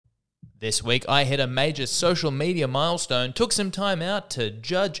This week, I hit a major social media milestone, took some time out to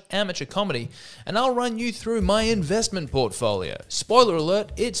judge amateur comedy, and I'll run you through my investment portfolio. Spoiler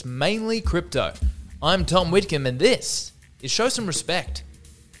alert, it's mainly crypto. I'm Tom Whitcomb, and this is Show Some Respect.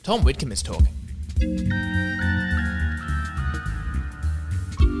 Tom Whitcomb is talking.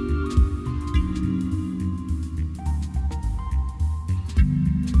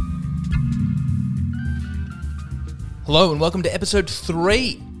 Hello, and welcome to episode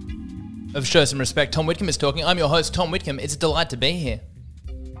 3 of Show Some Respect. Tom Whitcomb is talking. I'm your host, Tom Whitcomb. It's a delight to be here.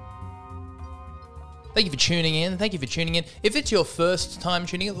 Thank you for tuning in. If it's your first time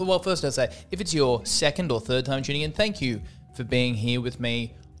tuning in, well, first I'll say, if it's your second or third time tuning in, thank you for being here with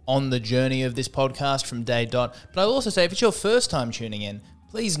me on the journey of this podcast from day dot. But I'll also say, if it's your first time tuning in,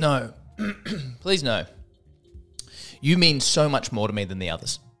 please know, you mean so much more to me than the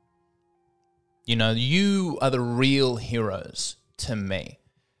others. You know, you are the real heroes to me.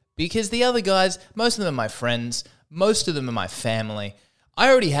 Because the other guys, most of them are my friends, most of them are my family. I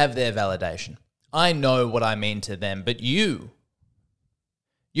already have their validation. I know what I mean to them, but you're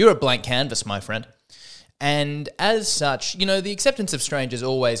a blank canvas, my friend. And as such, you know, the acceptance of strangers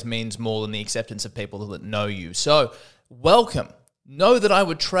always means more than the acceptance of people that know you. So, welcome. Know that I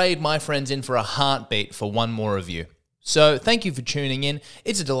would trade my friends in for a heartbeat for one more of you. So thank you for tuning in.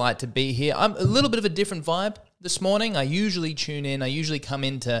 It's a delight to be here. I'm a little bit of a different vibe this morning. I usually come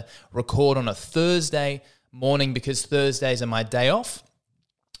in to record on a Thursday morning because Thursdays are my day off.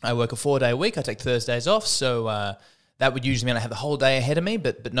 I work a 4-day week. I take Thursdays off, so that would usually mean I have the whole day ahead of me.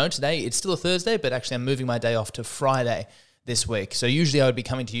 But no, today it's still a Thursday, but actually I'm moving my day off to Friday this week. So usually I would be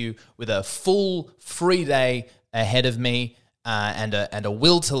coming to you with a full free day ahead of me. And a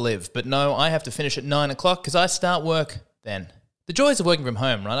will to live. But no, I have to finish at 9 o'clock because I start work then. The joys of working from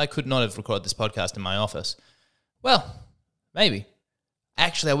home, right? I could not have recorded this podcast in my office. Well, maybe.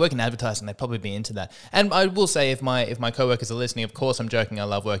 Actually, I work in advertising. They'd probably be into that. And I will say, if my co-workers are listening, of course, I'm joking. I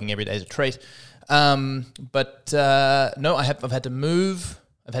love working every day as a treat. No, I've had to move.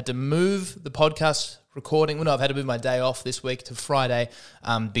 I've had to move the podcast recording. Well, no, I've had to move my day off this week to Friday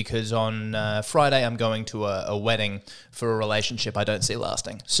because on Friday I'm going to a wedding for a relationship I don't see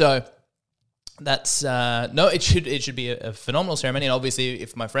lasting. So that's it should be a phenomenal ceremony. And obviously,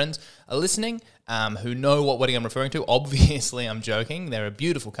 if my friends are listening who know what wedding I'm referring to, obviously I'm joking. They're a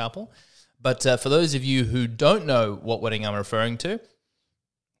beautiful couple. But for those of you who don't know what wedding I'm referring to,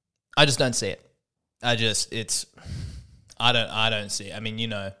 I just don't see it. I don't see it. I mean, you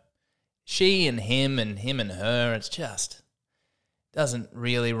know, she and him and her, it's just doesn't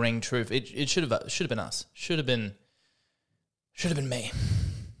really ring true. It should have been us. Should have been me.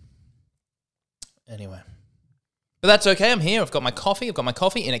 Anyway. But that's okay. I'm here. I've got my coffee.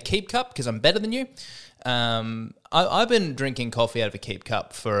 In a Keep cup because I'm better than you. I've been drinking coffee out of a Keep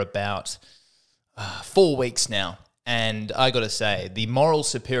cup for about 4 weeks now. And I got to say, the moral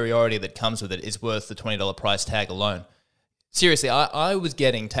superiority that comes with it is worth the $20 price tag alone. Seriously, I was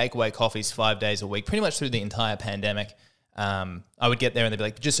getting takeaway coffees 5 days a week, pretty much through the entire pandemic. I would get there and they'd be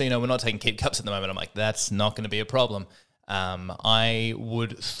like, just so you know, we're not taking Keep cups at the moment. I'm like, that's not going to be a problem. I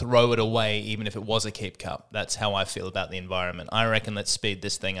would throw it away even if it was a Keep cup. That's how I feel about the environment. I reckon let's speed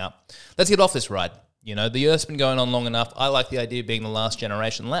this thing up. Let's get off this ride. You know, the Earth's been going on long enough. I like the idea of being the last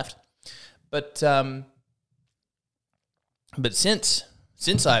generation left. But since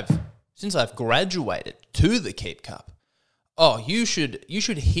I've graduated to the Keep cup, oh, you should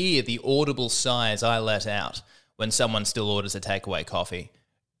hear the audible sighs I let out when someone still orders a takeaway coffee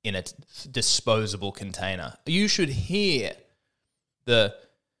in a disposable container. You should hear the...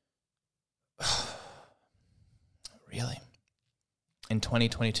 Really? In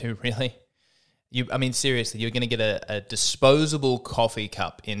 2022, really? I mean, seriously, you're going to get a disposable coffee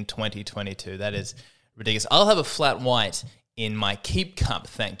cup in 2022. That is ridiculous. I'll have a flat white in my Keep cup,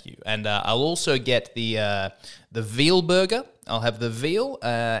 thank you. And I'll also get the veal burger. I'll have the veal.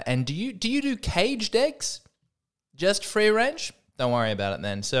 And do you do caged eggs? Just free range? Don't worry about it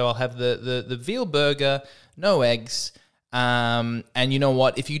then. So I'll have the veal burger, no eggs. And you know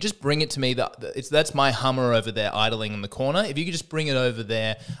what? If you just bring it to me, that's my Hummer over there idling in the corner. If you could just bring it over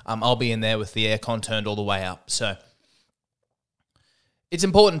there, I'll be in there with the aircon turned all the way up. So it's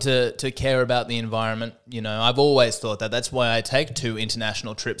important to care about the environment. You know, I've always thought that. That's why I take 2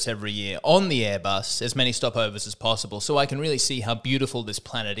 international trips every year on the Airbus, as many stopovers as possible, so I can really see how beautiful this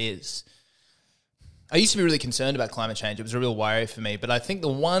planet is. I used to be really concerned about climate change. It was a real worry for me. But I think the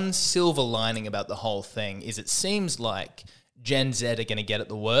one silver lining about the whole thing is it seems like Gen Z are going to get it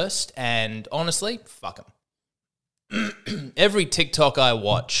the worst. And honestly, fuck them. Every TikTok I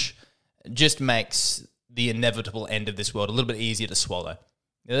watch just makes the inevitable end of this world a little bit easier to swallow.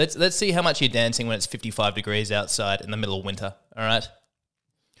 Let's see how much you're dancing when it's 55 degrees outside in the middle of winter, all right?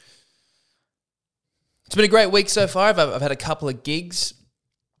 It's been a great week so far. I've had a couple of gigs.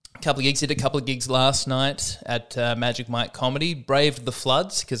 Did a couple of gigs last night at Magic Mike Comedy. Braved the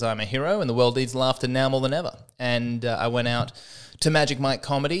floods because I'm a hero and the world needs laughter now more than ever. And I went out to Magic Mike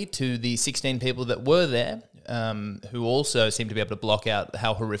Comedy, to the 16 people that were there, who also seem to be able to block out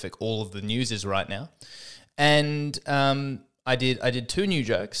how horrific all of the news is right now. And I did 2 new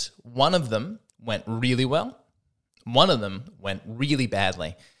jokes. One of them went really well. One of them went really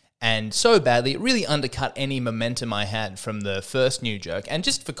badly. And so badly, it really undercut any momentum I had from the first new joke. And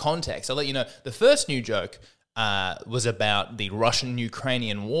just for context, I'll let you know, the first new joke was about the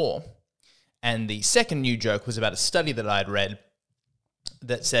Russian-Ukrainian war. And the second new joke was about a study that I'd read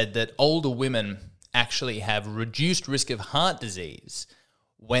that said that older women actually have reduced risk of heart disease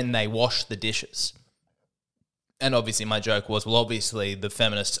when they wash the dishes. And obviously my joke was, well, obviously the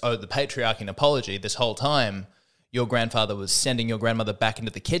feminists owe the patriarchy an apology. This whole time, your grandfather was sending your grandmother back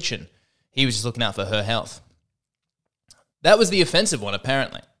into the kitchen. He was just looking out for her health. That was the offensive one,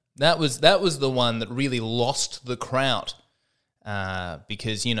 apparently. That was the one that really lost the crowd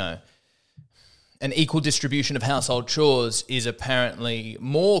because, you know, an equal distribution of household chores is apparently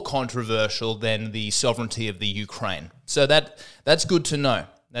more controversial than the sovereignty of the Ukraine. So that's good to know.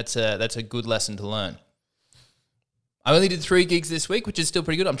 That's a good lesson to learn. I only did 3 gigs this week, which is still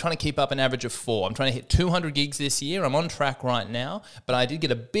pretty good. I'm trying to keep up an average of 4. I'm trying to hit 200 gigs this year. I'm on track right now, but I did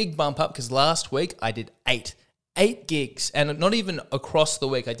get a big bump up because last week I did 8 gigs, and not even across the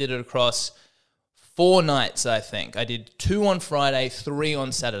week. I did it across 4 nights, I think. I did 2 on Friday, 3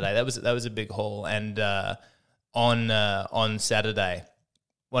 on Saturday. That was a big haul, and on Saturday,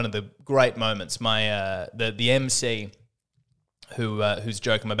 one of the great moments. My the MC whose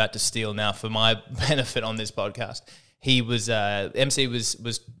joke I'm about to steal now for my benefit on this podcast. He was MC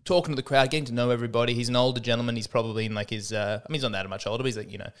was talking to the crowd, getting to know everybody. He's an older gentleman. He's probably in like his he's not that much older, but he's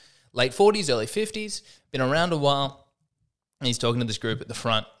like, you know, late 40s, early 50s, been around a while. And he's talking to this group at the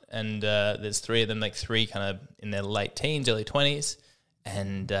front, and there's 3 of them, like 3 kind of in their late teens, early 20s.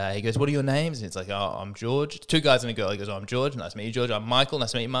 And he goes, "What are your names?" And it's like, "Oh, I'm George." 2 guys and a girl. He goes, "Oh, I'm George. Nice to meet you, George. I'm Michael.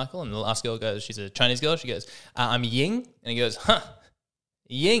 Nice to meet you, Michael." And the last girl goes, she's a Chinese girl. She goes, "I'm Ying." And he goes, "Huh,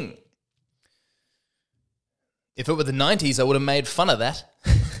 Ying. If it were the 90s, I would have made fun of that."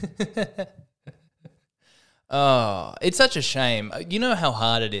 Oh, it's such a shame. You know how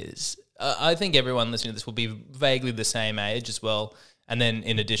hard it is. I think everyone listening to this will be vaguely the same age as well. And then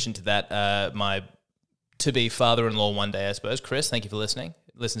in addition to that, my to-be father-in-law one day, I suppose, Chris, thank you for listening.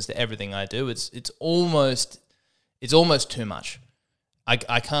 Listens to everything I do. It's almost too much. I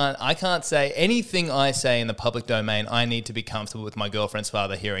can't say anything I say in the public domain. I need to be comfortable with my girlfriend's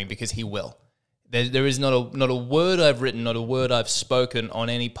father hearing, because he will. There is not a word I've written, not a word I've spoken on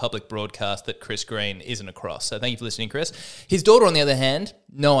any public broadcast that Chris Green isn't across. So thank you for listening, Chris. His daughter, on the other hand,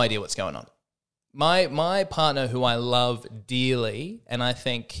 no idea what's going on. My partner, who I love dearly, and I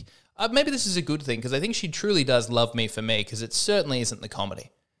think maybe this is a good thing, because I think she truly does love me for me, because it certainly isn't the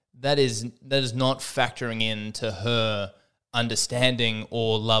comedy. That is not factoring into her understanding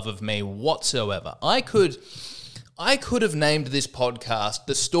or love of me whatsoever. I could have named this podcast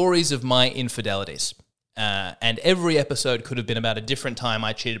 "The Stories of My Infidelities," and every episode could have been about a different time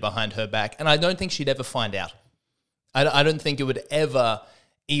I cheated behind her back, and I don't think she'd ever find out. I don't think it would ever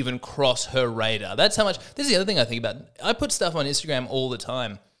even cross her radar. That's how much. This is the other thing I think about. I put stuff on Instagram all the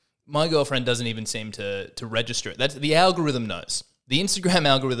time. My girlfriend doesn't even seem to register it. That's the algorithm knows. The Instagram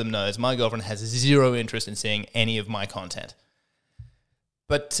algorithm knows my girlfriend has 0 interest in seeing any of my content.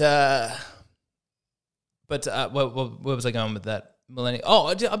 But where was I going with that? Millennial. Oh,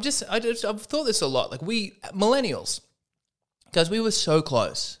 I've thought this a lot. Like, we millennials, guys, we were so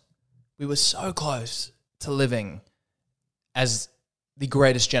close. We were so close to living as the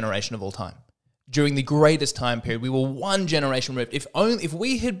greatest generation of all time. During the greatest time period, we were one generation removed. If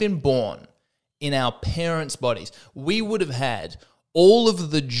we had been born in our parents' bodies, we would have had all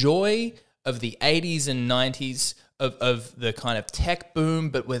of the joy of the 80s and 90s of the kind of tech boom,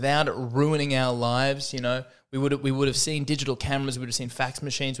 but without it ruining our lives. You know, we would have seen digital cameras, we would have seen fax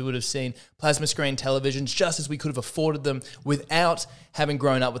machines, we would have seen plasma screen televisions, just as we could have afforded them without having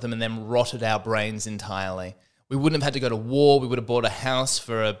grown up with them and then rotted our brains entirely. We wouldn't have had to go to war. We would have bought a house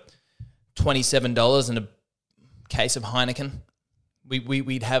for $27 and a case of Heineken.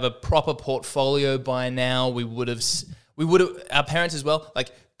 We'd have a proper portfolio by now. We would have our parents as well. Like,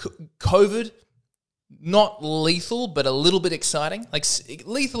 COVID, not lethal, but a little bit exciting. Like,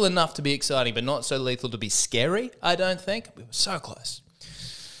 lethal enough to be exciting, but not so lethal to be scary, I don't think. We were so close.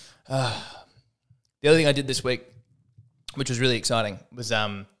 The other thing I did this week, which was really exciting, was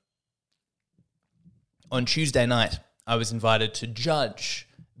on Tuesday night, I was invited to judge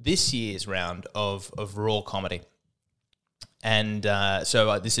this year's round of Raw Comedy. And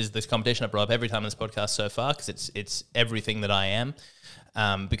so this is this competition I brought up every time on this podcast so far because it's everything that I am.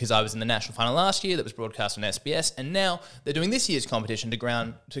 Because I was in the national final last year that was broadcast on SBS, and now they're doing this year's competition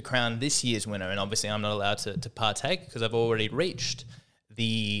to crown this year's winner. And obviously I'm not allowed to partake because I've already reached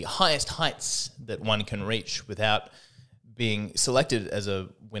the highest heights that one can reach without being selected as a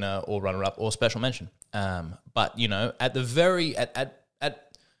winner or runner-up or special mention. But, you know, at the very...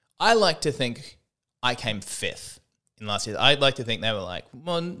 I like to think I came fifth in last year. I'd like to think they were like,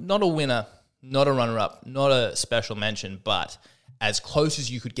 well, not a winner, not a runner-up, not a special mention, but as close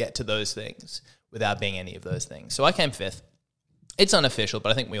as you could get to those things without being any of those things. So I came fifth. It's unofficial,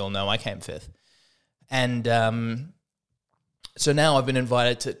 but I think we all know I came fifth. And so now I've been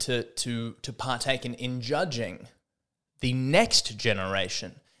invited to partake in judging the next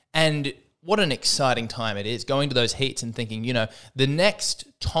generation. And what an exciting time it is, going to those heats and thinking, you know, the next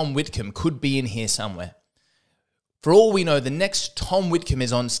Tom Whitcomb could be in here somewhere. For all we know, the next Tom Whitcomb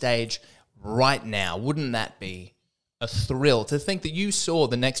is on stage right now. Wouldn't that be a thrill to think that you saw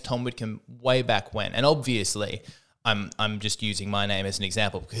the next Tom Whitcomb way back when? And obviously, I'm just using my name as an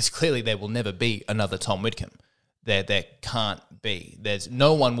example because clearly there will never be another Tom Whitcomb. There can't be.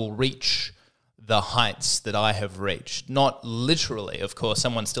 No one will reach the heights that I have reached. Not literally, of course.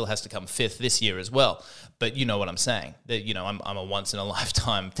 Someone still has to come fifth this year as well. But you know what I'm saying. That, you know, I'm a once in a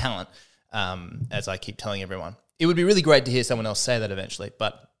lifetime talent, as I keep telling everyone. It would be really great to hear someone else say that eventually,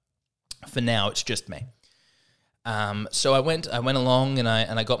 but for now it's just me. So I went along and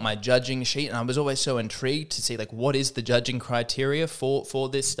I got my judging sheet, and I was always so intrigued to see like what is the judging criteria for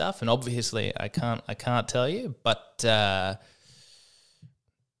this stuff. And obviously I can't tell you, but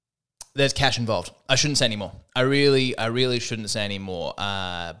there's cash involved. I shouldn't say any more. I really shouldn't say any more.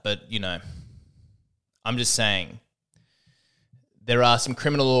 But you know, I'm just saying there are some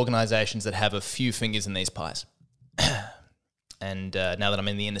criminal organizations that have a few fingers in these pies. And now that I'm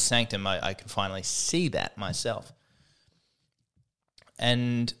in the inner sanctum, I can finally see that myself.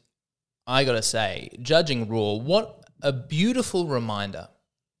 And I got to say, judging Raw, what a beautiful reminder.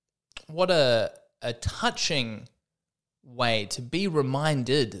 What a touching way to be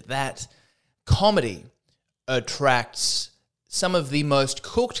reminded that comedy attracts some of the most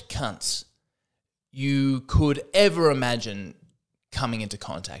cooked cunts you could ever imagine coming into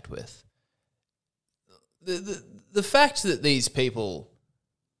contact with. The fact that these people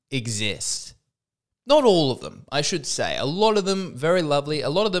exist, not all of them, I should say, a lot of them very lovely, a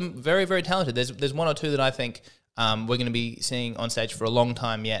lot of them very, very talented. There's one or two that I think we're going to be seeing on stage for a long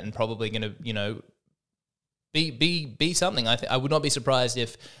time yet, and probably going to, you know, be something. I would not be surprised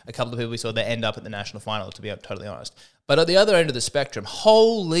if a couple of people we saw they end up at the national final, to be totally honest. But at the other end of the spectrum,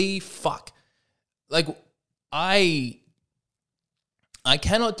 holy fuck, like I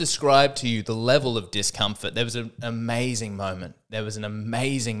cannot describe to you the level of discomfort. There was an amazing moment. There was an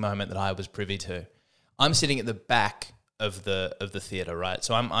amazing moment that I was privy to. I'm sitting at the back of the theater, right?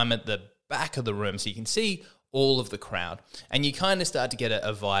 So I'm at the back of the room, so you can see all of the crowd, and you kind of start to get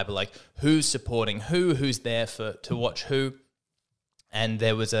a vibe of like who's supporting who's there to watch who. And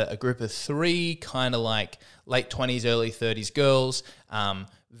there was a group of three kind of like late 20s, early 30s girls,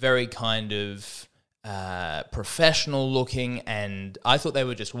 very kind of professional looking, and I thought they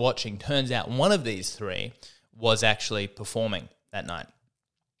were just watching. Turns out one of these three was actually performing that night,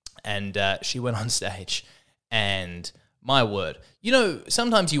 and she went on stage, and my word, you know,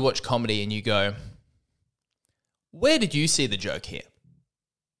 sometimes you watch comedy and you go, where did you see the joke here?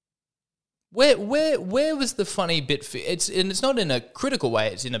 Where was the funny bit? It's not in a critical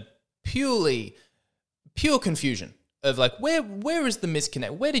way. It's in a pure confusion of like, where is the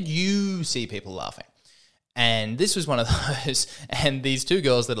misconnect? Where did you see people laughing? And this was one of those. And these two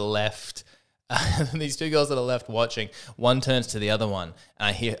girls that are left, watching, one turns to the other one,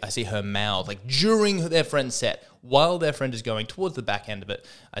 and I see her mouth like during their friend's set, while their friend is going towards the back end of it.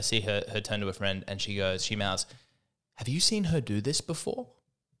 I see her turn to a friend, and she mouths, "Have you seen her do this before?"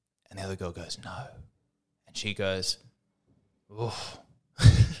 And the other girl goes, "No." And she goes, "Oof."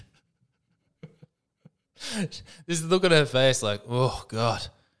 This look on her face like, "Oh God,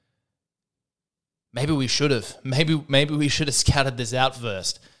 maybe we should have. Maybe we should have scouted this out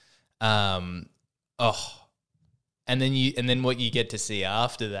first." And then what you get to see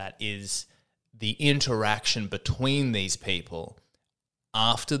after that is the interaction between these people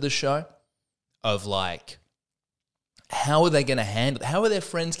after the show of like, how are they going to handle it? How are their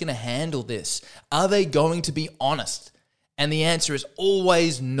friends going to handle this? Are they going to be honest? And the answer is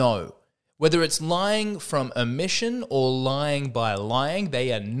always no. Whether it's lying from omission or lying by lying,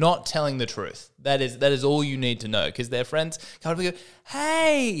 they are not telling the truth. That is all you need to know, because their friends come up and go,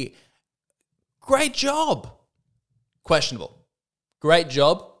 hey, great job. Questionable. Great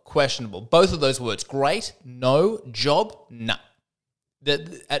job, questionable. Both of those words, great, no, job, no.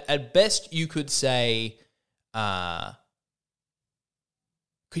 At best, you could say, could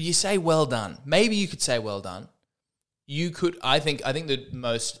you say well done? Maybe you could say well done. You could, I think the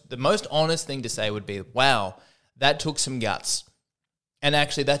most honest thing to say would be, wow, that took some guts. And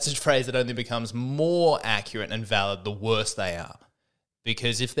actually, that's a phrase that only becomes more accurate and valid the worse they are.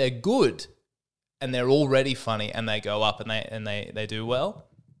 Because if they're good and they're already funny and they go up and they do well,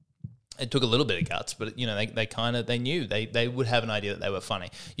 it took a little bit of guts, but they knew they would have an idea that they were funny.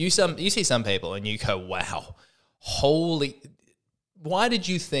 You see some people and you go, wow, why did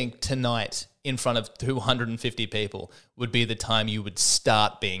you think tonight in front of 250 people would be the time you would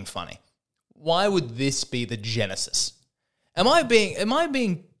start being funny? Why would this be the genesis? Am I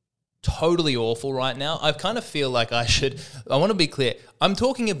being totally awful right now? I kind of feel like I want to be clear. I'm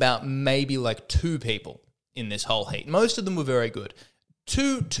talking about maybe like 2 people in this whole heat. Most of them were very good.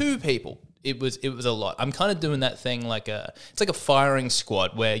 Two people. It was a lot. I'm kind of doing that thing it's like a firing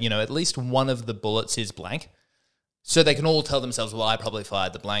squad where, at least one of the bullets is blank. So they can all tell themselves, well, I probably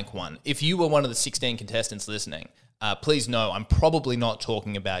fired the blank one. If you were one of the 16 contestants listening, please know I'm probably not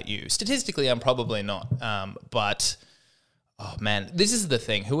talking about you. Statistically, I'm probably not. But, oh man, this is the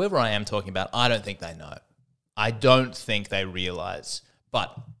thing. Whoever I am talking about, I don't think they know. I don't think they realize.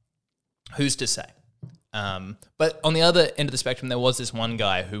 But who's to say? But on the other end of the spectrum, there was this one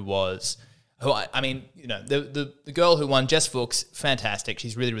guy the girl who won, Jess Fuchs, fantastic.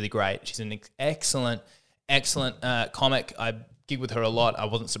 She's really, really great. She's an excellent comic. I gig with her a lot. I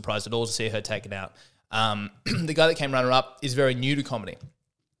wasn't surprised at all to see her take it out. The guy that came runner-up is very new to comedy.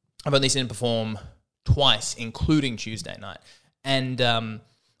 I've only seen him perform twice, including Tuesday night. And I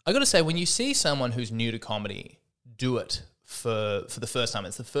got to say, when you see someone who's new to comedy do it for the first time,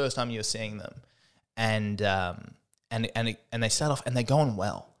 it's the first time you're seeing them, and they start off and they're going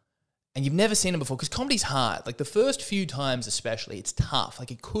well. And you've never seen them before, because comedy's hard. Like the first few times especially, it's tough. Like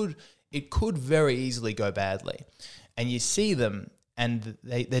it could very easily go badly. And you see them and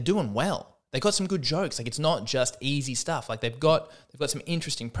they're doing well. They got some good jokes. Like it's not just easy stuff. Like they've got some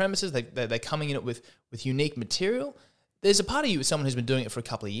interesting premises. They're coming in it with unique material. There's a part of you as someone who's been doing it for a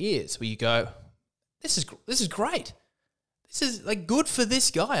couple of years where you go, this is great. This is like good for this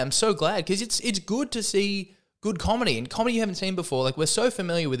guy. I'm so glad, because it's good to see good comedy, and comedy you haven't seen before. Like we're so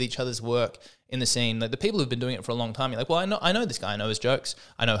familiar with each other's work in the scene. Like the people who've been doing it for a long time, you're like, well, I know this guy. I know his jokes.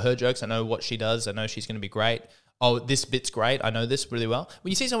 I know her jokes. I know what she does. I know she's going to be great. Oh, this bit's great. I know this really well.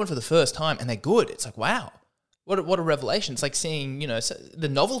 When you see someone for the first time and they're good, it's like, wow, what a revelation. It's like seeing, the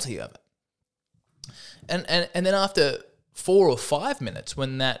novelty of it. And then after 4 or 5 minutes,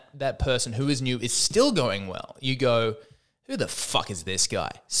 when that person who is new is still going well, you go, who the fuck is this guy?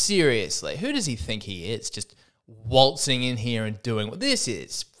 Seriously, who does he think he is? Just waltzing in here and doing what this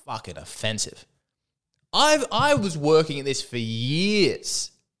is fucking offensive. I was working at this for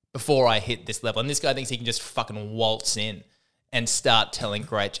years before I hit this level, and this guy thinks he can just fucking waltz in and start telling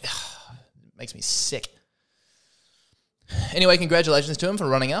great. It makes me sick. Anyway, congratulations to him for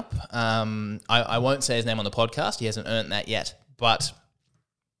running up. I won't say his name on the podcast. He hasn't earned that yet, but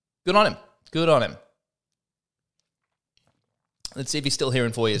good on him. Good on him. Let's see if he's still here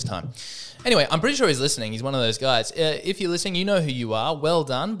in 4 years' time. Anyway, I'm pretty sure he's listening. He's one of those guys. If you're listening, you know who you are. Well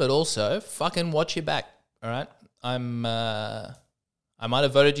done, but also fucking watch your back. All right? I might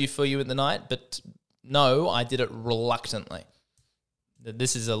have voted for you in the night, but no, I did it reluctantly.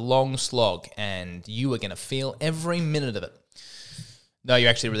 This is a long slog, and you are going to feel every minute of it. No, you're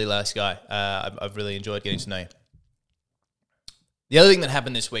actually a really nice guy. I've really enjoyed getting to know you. The other thing that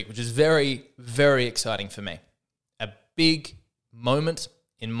happened this week, which is very, very exciting for me, a big moment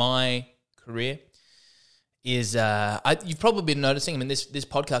in my career, is you've probably been noticing. I mean, this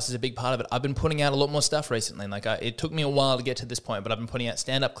podcast is a big part of it. I've been putting out a lot more stuff recently. Like it took me a while to get to this point, but I've been putting out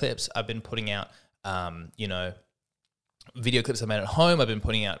stand-up clips. I've been putting out, video clips I made at home. I've been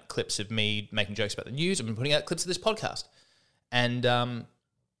putting out clips of me making jokes about the news. I've been putting out clips of this podcast, and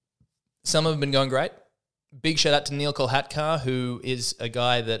some of them have been going great. Big shout out to Neil Kolhatkar, who is a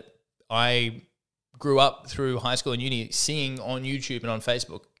guy that I grew up through high school and uni seeing on YouTube and on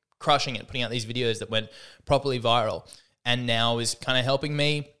Facebook, crushing it, putting out these videos that went properly viral, and now is kind of helping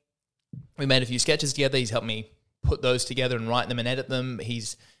me. We made a few sketches together. He's helped me put those together and write them and edit them.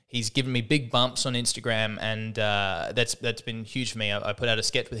 He's given me big bumps on Instagram, and that's been huge for me. I put out a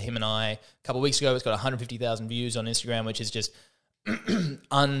sketch with him and I a couple of weeks ago. It's got 150,000 views on Instagram, which is just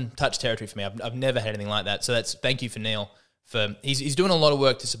untouched territory for me. I've never had anything like that. So thank you for Neil. He's doing a lot of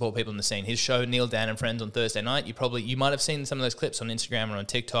work to support people in the scene. His show, Neil, Dan and Friends, on Thursday night, you might have seen some of those clips on Instagram or on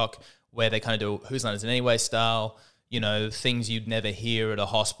TikTok where they kind of do Whose Line Is It Anyway style, things you'd never hear at a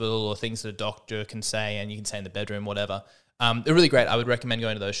hospital or things that a doctor can say and you can say in the bedroom, whatever. They're really great. I would recommend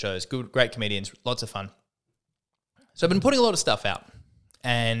going to those shows. Great comedians, lots of fun. So I've been putting a lot of stuff out,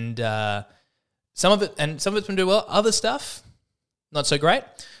 and some of it's been doing well. Other stuff, not so great.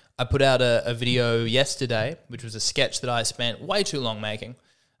 I put out a video yesterday, which was a sketch that I spent way too long making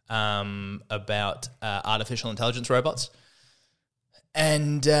about artificial intelligence robots.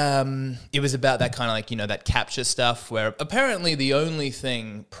 And it was about that kind of that capture stuff where apparently the only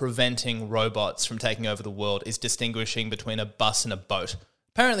thing preventing robots from taking over the world is distinguishing between a bus and a boat.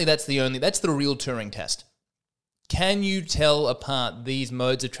 Apparently that's the real Turing test. Can you tell apart these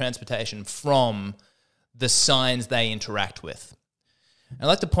modes of transportation from the signs they interact with? I'd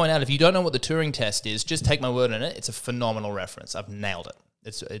like to point out, if you don't know what the Turing test is, just take my word on it. It's a phenomenal reference. I've nailed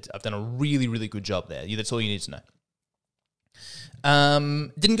it. I've done a really, really good job there. That's all you need to know.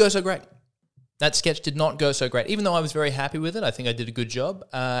 Didn't go so great. That sketch did not go so great. Even though I was very happy with it, I think I did a good job.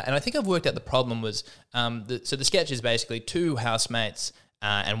 And I think I've worked out the problem was, so the sketch is basically two housemates,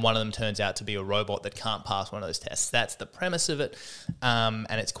 and one of them turns out to be a robot that can't pass one of those tests. That's the premise of it. And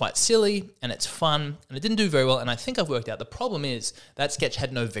it's quite silly and it's fun and it didn't do very well. And I think I've worked out the problem is that sketch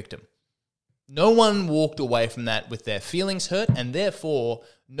had no victim. No one walked away from that with their feelings hurt, and therefore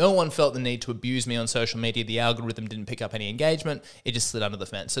no one felt the need to abuse me on social media. The algorithm didn't pick up any engagement. It just slid under the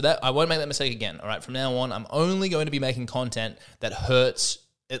fence. So that I won't make that mistake again. All right, from now on, I'm only going to be making content that hurts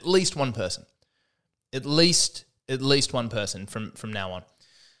at least one person. At least one person from now on.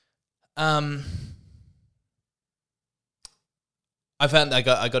 I found I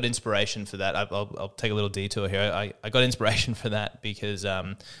got inspiration for that. I'll take a little detour here. I got inspiration for that because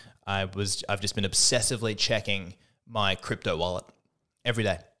I've just been obsessively checking my crypto wallet every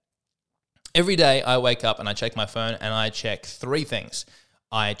day. Every day I wake up and I check my phone and I check three things.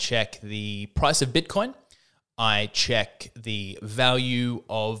 I check the price of Bitcoin. I check the value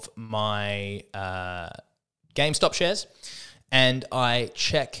of my GameStop shares. And I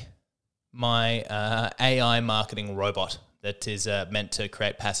check my AI marketing robot that is meant to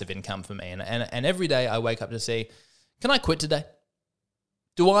create passive income for me. And every day I wake up to see, can I quit today?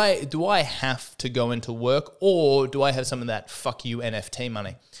 Do I have to go into work, or do I have some of that fuck you NFT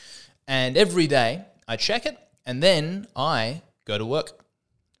money? And every day I check it and then I go to work,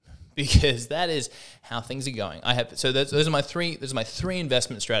 because that is how things are going. Those are my three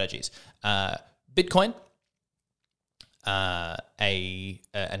investment strategies. Bitcoin,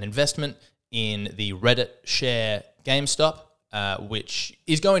 an investment in the Reddit share GameStop, which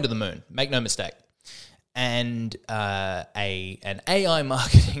is going to the moon. Make no mistake. And an AI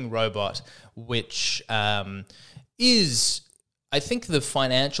marketing robot, which is, I think the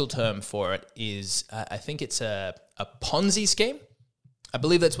financial term for it is, I think it's a Ponzi scheme. I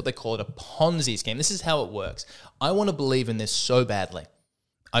believe that's what they call it, a Ponzi scheme. This is how it works. I want to believe in this so badly.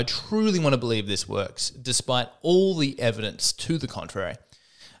 I truly want to believe this works, despite all the evidence to the contrary.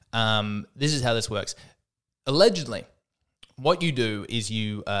 This is how this works. Allegedly, what you do is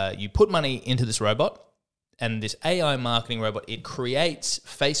you put money into this robot, and this AI marketing robot, it creates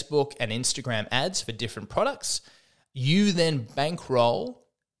Facebook and Instagram ads for different products. You then bankroll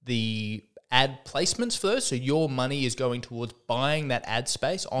the ad placements for those, so your money is going towards buying that ad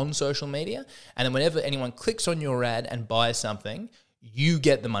space on social media, and then whenever anyone clicks on your ad and buys something, you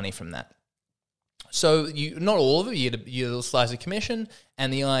get the money from that. So not all of it, you get a little slice of commission,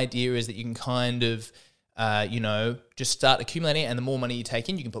 and the idea is that you can kind of just start accumulating it, and the more money you take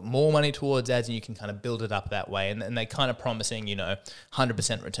in, you can put more money towards ads, and you can kind of build it up that way. And they're kind of promising,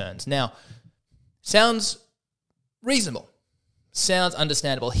 100% returns. Now, sounds reasonable. Sounds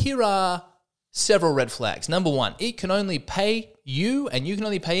understandable. Here are several red flags. Number one, it can only pay you, and you can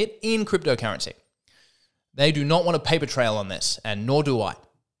only pay it in cryptocurrency. They do not want a paper trail on this, and nor do I.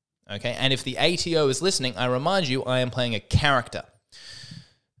 Okay, and if the ATO is listening, I remind you, I am playing a character.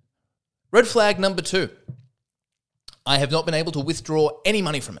 Red flag number two, I have not been able to withdraw any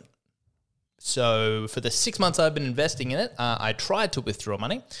money from it. So for the 6 months I've been investing in it, I tried to withdraw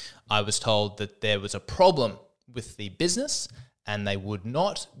money. I was told that there was a problem with the business and they would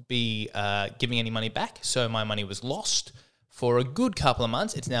not be giving any money back. So my money was lost for a good couple of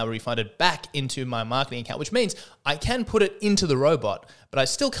months. It's now refunded back into my marketing account, which means I can put it into the robot, but I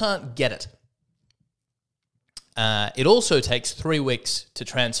still can't get it. It also takes 3 weeks to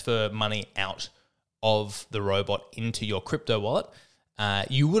transfer money out of the robot into your crypto wallet.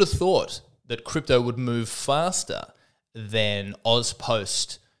 You would have thought that crypto would move faster than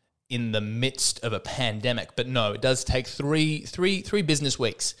Ozpost in the midst of a pandemic. But no, it does take three business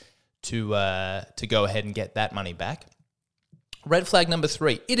weeks to go ahead and get that money back. Red flag number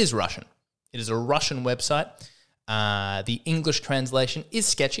 3, it is Russian. It is a Russian website. The English translation is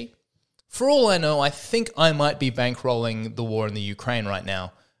sketchy. For all I know, I think I might be bankrolling the war in the Ukraine right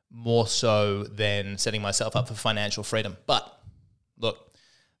now, more so than setting myself up for financial freedom. But look,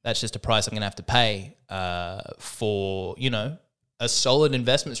 that's just a price I'm going to have to pay for, a solid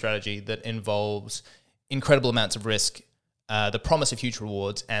investment strategy that involves incredible amounts of risk, the promise of future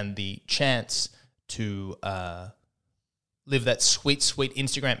rewards, and the chance to live that sweet, sweet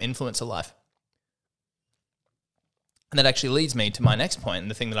Instagram influencer life. And that actually leads me to my next point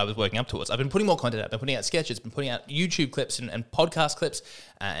and the thing that I was working up towards. I've been putting more content out. I've been putting out sketches, been putting out YouTube clips and podcast clips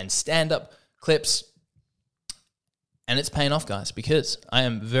and stand-up clips. And it's paying off, guys, because I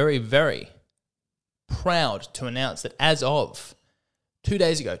am very, very proud to announce that as of 2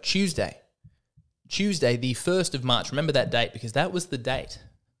 days ago, Tuesday, the 1st of March, remember that date because that was the date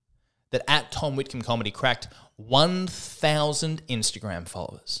that at Tom Whitcomb Comedy cracked 1,000 Instagram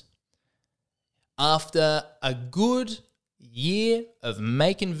followers. After a good year of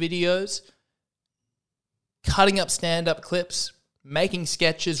making videos, cutting up stand-up clips, making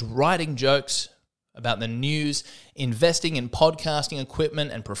sketches, writing jokes about the news, investing in podcasting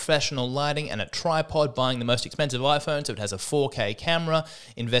equipment and professional lighting and a tripod, buying the most expensive iPhone so it has a 4K camera,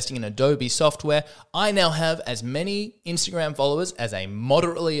 investing in Adobe software, I now have as many Instagram followers as a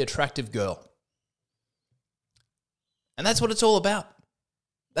moderately attractive girl. And that's what it's all about.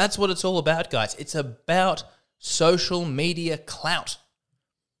 That's what it's all about, guys. It's about social media clout.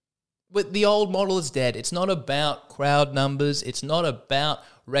 But the old model is dead. It's not about crowd numbers. It's not about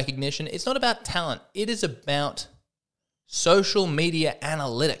recognition. It's not about talent. It is about social media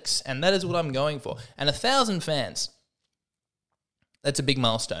analytics. And that is what I'm going for. And 1,000 fans, that's a big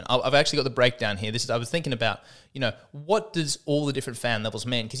milestone. I've actually got the breakdown here. I was thinking about, what does all the different fan levels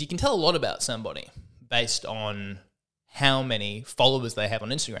mean? Because you can tell a lot about somebody based on how many followers they have on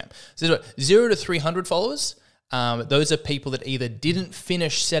Instagram. So 0 to 300 followers, those are people that either didn't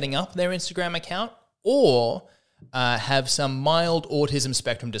finish setting up their Instagram account or have some mild autism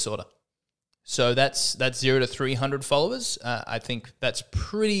spectrum disorder. So that's 0 to 300 followers. I think that's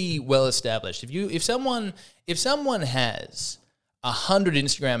pretty well established. If someone has 100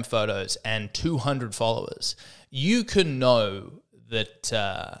 Instagram photos and 200 followers, you can know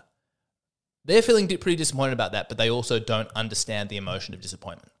that they're feeling pretty disappointed about that, but they also don't understand the emotion of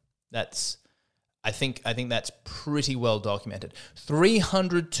disappointment. I think that's pretty well documented.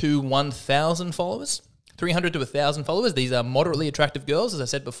 300 to 1,000 followers. 300 to 1,000 followers. These are moderately attractive girls, as I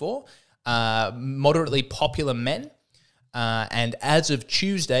said before, moderately popular men, and as of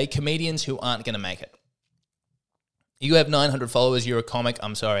Tuesday, comedians who aren't going to make it. You have 900 followers, you're a comic,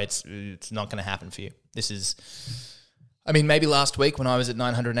 I'm sorry, it's not going to happen for you. Maybe last week when I was at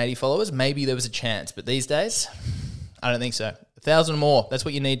 980 followers, maybe there was a chance, but these days, I don't think so. 1,000 more, that's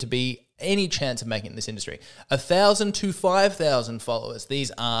what you need to be any chance of making it in this industry. 1,000 to 5,000 followers.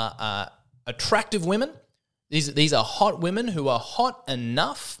 These are attractive women. These are hot women who are hot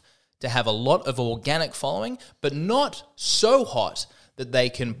enough to have a lot of organic following, but not so hot that they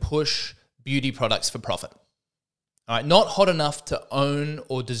can push beauty products for profit. All right, not hot enough to own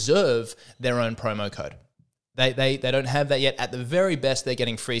or deserve their own promo code. They don't have that yet. At the very best, they're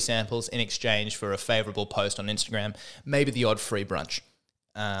getting free samples in exchange for a favorable post on Instagram, maybe the odd free brunch.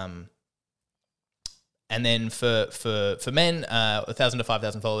 And then for men, 1,000 to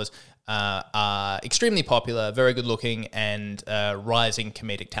 5,000 followers are extremely popular, very good looking, and rising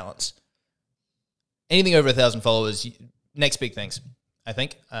comedic talents. Anything over 1,000 followers, next big things, I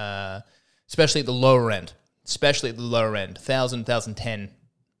think, especially at the lower end. 1,000, 1,010.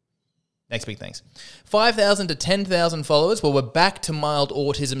 Next big things. 5,000 to 10,000 followers. Well, we're back to mild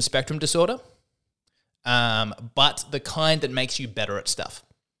autism spectrum disorder, but the kind that makes you better at stuff.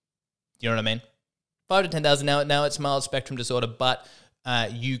 You know what I mean? 5 to 10,000 now it's mild spectrum disorder, but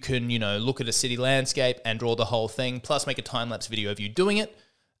you can, look at a city landscape and draw the whole thing, plus make a time-lapse video of you doing it.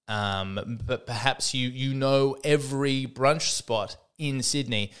 But perhaps you know every brunch spot in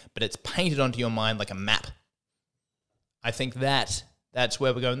Sydney, but it's painted onto your mind like a map. I think that's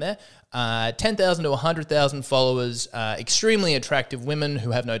where we're going there. 10,000 to 100,000 followers, extremely attractive women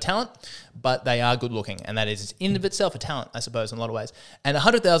who have no talent, but they are good looking. And that is in of itself a talent, I suppose, in a lot of ways. And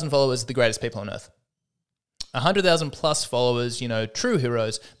 100,000 followers are the greatest people on earth. 100,000 plus followers, true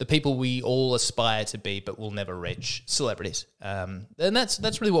heroes, the people we all aspire to be, but will never reach, celebrities. And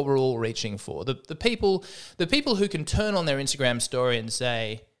that's really what we're all reaching for. The people who can turn on their Instagram story and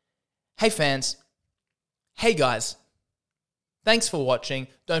say, hey fans, hey guys, Thanks for watching.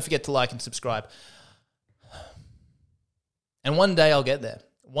 Don't forget to like and subscribe. And one day I'll get there.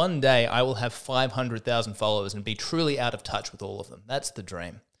 One day I will have 500,000 followers and be truly out of touch with all of them. That's the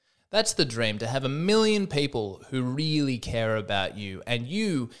dream. That's the dream, to have 1 million people who really care about you and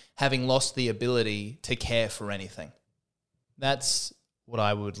you having lost the ability to care for anything. That's what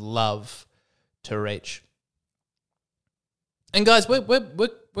I would love to reach. And guys,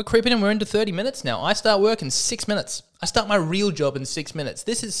 we're creeping in. We're into 30 minutes now. I start work in 6 minutes. I start my real job in 6 minutes.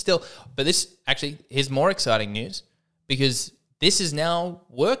 This is still, but this actually, here's more exciting news, because this is now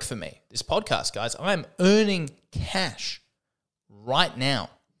work for me. This podcast, guys, I'm earning cash right now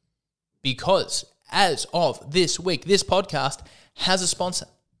because as of this week, this podcast has a sponsor.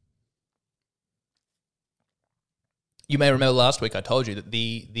 You may remember last week I told you that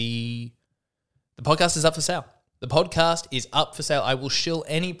the podcast is up for sale. The podcast is up for sale. I will shill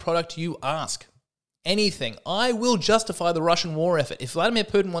any product you ask. Anything. I will justify the Russian war effort. If Vladimir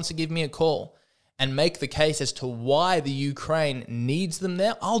Putin wants to give me a call and make the case as to why the Ukraine needs them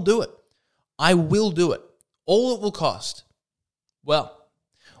there, I'll do it. I will do it. All it will cost, well,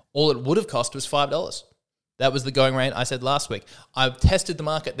 all it would have cost was $5. That was the going rate I said last week. I've tested the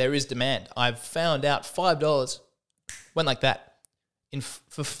market. There is demand. I've found out $5 went like that.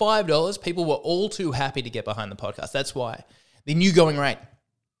 For $5, people were all too happy to get behind the podcast. That's why the new going rate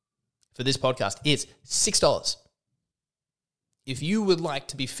for this podcast is $6. If you would like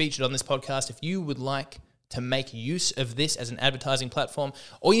to be featured on this podcast, if you would like to make use of this as an advertising platform,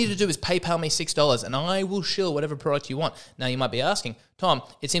 all you need to do is PayPal me $6 and I will shill whatever product you want. Now you might be asking, Tom,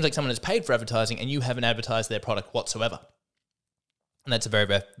 it seems like someone has paid for advertising and you haven't advertised their product whatsoever. And that's a very,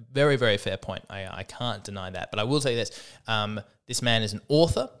 very, very, very fair point. I can't deny that. But I will say this. This man is an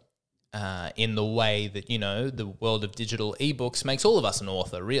author in the way that, you know, the world of digital ebooks makes all of us an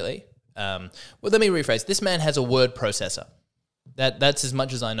author, really. Well, let me rephrase. This man has a word processor. That's as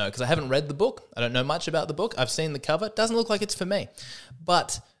much as I know, because I haven't read the book. I don't know much about the book. I've seen the cover. It doesn't look like it's for me.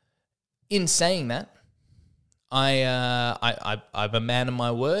 But in saying that, I'm a man of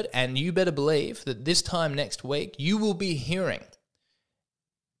my word, and you better believe that this time next week, you will be hearing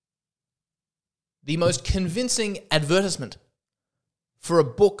the most convincing advertisement for a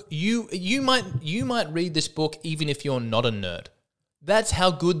book. You might read this book even if you're not a nerd. That's how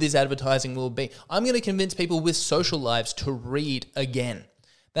good this advertising will be. I'm going to convince people with social lives to read again.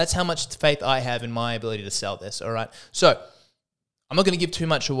 That's how much faith I have in my ability to sell this, all right? So, I'm not going to give too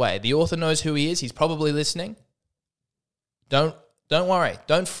much away. The author knows who he is. He's probably listening. Don't worry.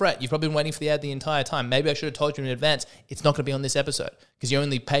 Don't fret. You've probably been waiting for the ad the entire time. Maybe I should have told you in advance. It's not going to be on this episode because you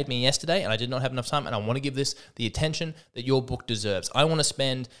only paid me yesterday and I did not have enough time, and I want to give this the attention that your book deserves. I want to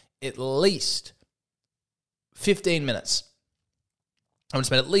spend at least 15 minutes. I want to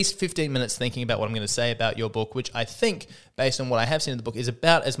spend at least 15 minutes thinking about what I'm going to say about your book, which I think, based on what I have seen in the book, is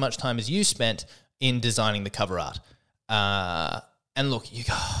about as much time as you spent in designing the cover art. And look, you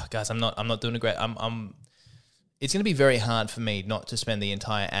guys, I'm not doing a great. It's going to be very hard for me not to spend the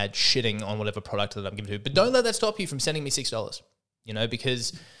entire ad shitting on whatever product that I'm giving to. But don't let that stop you from sending me $6. You know,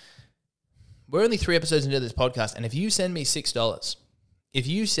 because we're only 3 episodes into this podcast, and if you send me $6, if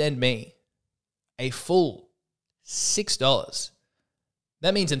you send me a full $6,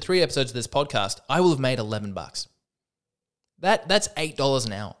 that means in 3 episodes of this podcast, I will have made $11. That's $8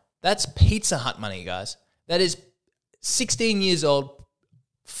 an hour. That's Pizza Hut money, guys. That is 16 years old,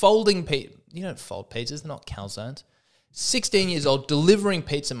 folding pizza. You don't fold pizzas, they're not calzones. 16 years old, delivering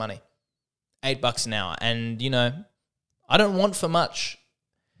pizza money. $8 an hour. And, you know, I don't want for much.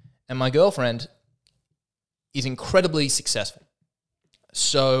 And my girlfriend is incredibly successful.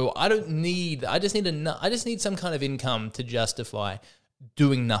 So I just need some kind of income to justify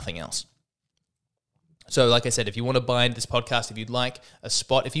doing nothing else. So like I said, if you want to buy into this podcast, if you'd like a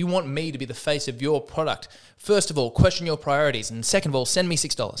spot, if you want me to be the face of your product, first of all, question your priorities. And second of all, send me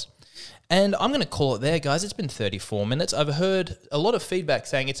 $6. And I'm going to call it there, guys. It's been 34 minutes. I've heard a lot of feedback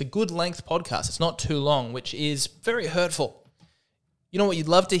saying it's a good length podcast. It's not too long, which is very hurtful. You know what you'd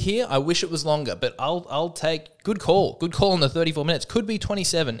love to hear? I wish it was longer, but I'll take good call. Good call on the 34 minutes. Could be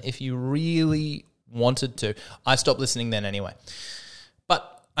 27 if you really wanted to. I stopped listening then anyway.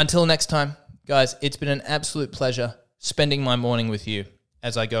 But until next time, guys, it's been an absolute pleasure spending my morning with you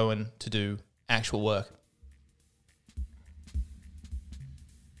as I go in to do actual work.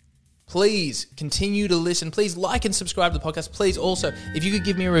 Please continue to listen. Please like and subscribe to the podcast. Please also, if you could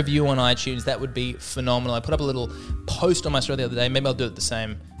give me a review on iTunes, that would be phenomenal. I put up a little post on my story the other day. Maybe I'll do it the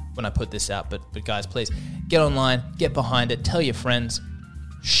same when I put this out. But guys, please get online, get behind it, tell your friends,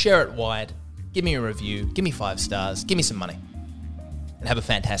 share it wide, give me a review, give me 5 stars, give me some money, and have a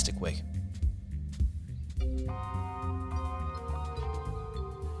fantastic week.